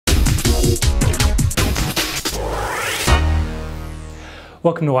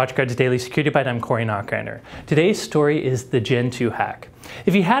Welcome to WatchGuard's Daily Security Byte. I'm Nachreiner. Today's story is the Gentoo hack.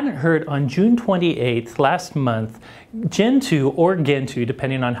 If you hadn't heard, on June 28th last month, Gentoo, or Gentoo,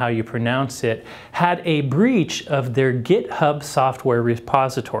 depending on how you pronounce it, had a breach of their GitHub software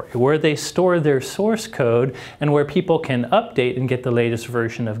repository where they store their source code and where people can update and get the latest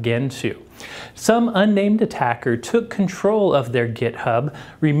version of Gentoo. Some unnamed attacker took control of their GitHub,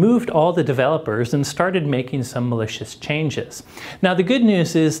 removed all the developers, and started making some malicious changes. Now, the good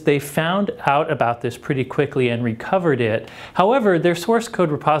news is they found out about this pretty quickly and recovered it. However, their source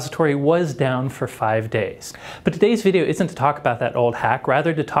code repository was down for 5 days. But today's video isn't to talk about that old hack,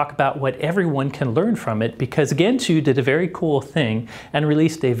 rather to talk about what everyone can learn from it, because Gentoo did a very cool thing and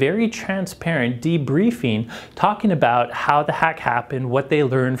released a very transparent debriefing talking about how the hack happened, what they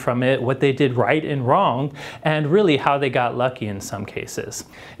learned from it, what they did right and wrong, and really how they got lucky in some cases.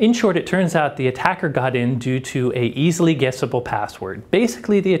 In short, it turns out the attacker got in due to an easily guessable password.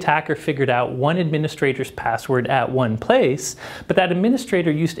 Basically, the attacker figured out one administrator's password at one place, but that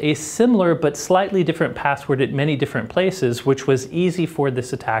administrator used a similar but slightly different password at many different places, which was easy for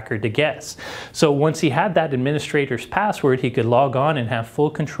this attacker to guess. So once he had that administrator's password, he could log on and have full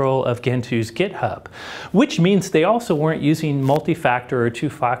control of Gentoo's GitHub, which means they also weren't using multi-factor or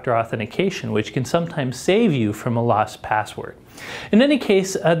two-factor authentication, which can sometimes save you from a lost password. In any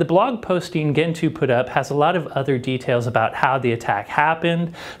case, the blog posting Gentoo put up has a lot of other details about how the attack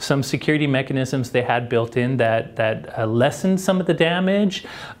happened, some security mechanisms they had built in that lessened some of the damage,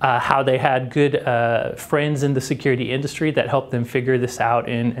 how they had good friends in the security industry that helped them figure this out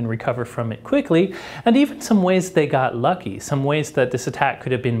and recover from it quickly, and even some ways they got lucky, some ways that this attack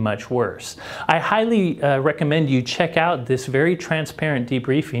could have been much worse. I highly recommend you check out this very transparent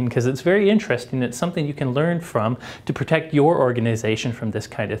debriefing because it's very interesting. It's something you can learn from to protect your organization from this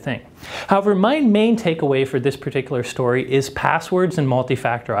kind of thing. However, my main takeaway for this particular story is passwords and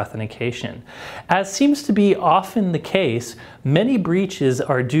multi-factor authentication. As seems to be often the case, many breaches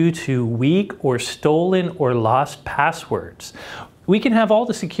are due to weak or stolen or lost passwords. We can have all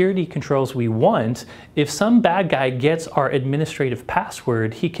the security controls we want. If some bad guy gets our administrative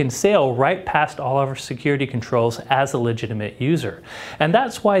password, he can sail right past all of our security controls as a legitimate user. And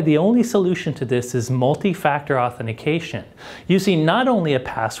that's why the only solution to this is multi-factor authentication, using not only a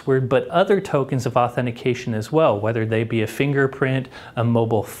password, but other tokens of authentication as well, whether they be a fingerprint, a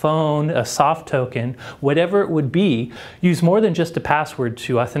mobile phone, a soft token, whatever it would be. Use more than just a password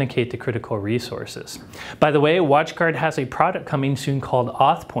to authenticate the critical resources. By the way, WatchGuard has a product coming soon called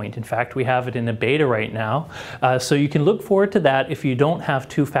AuthPoint. In fact, we have it in a beta right now, so you can look forward to that if you don't have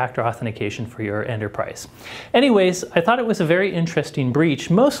two-factor authentication for your enterprise. Anyways, I thought it was a very interesting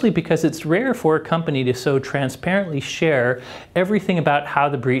breach, mostly because it's rare for a company to so transparently share everything about how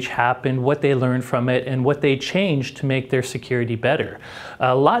the breach happened, what they learned from it, and what they changed to make their security better.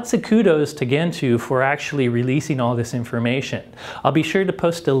 Lots of kudos to Gentoo for actually releasing all this information. I'll be sure to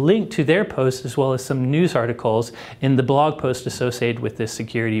post a link to their post as well as some news articles in the blog post associated with this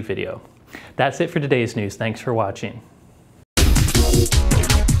security video. That's it for today's news. Thanks for watching.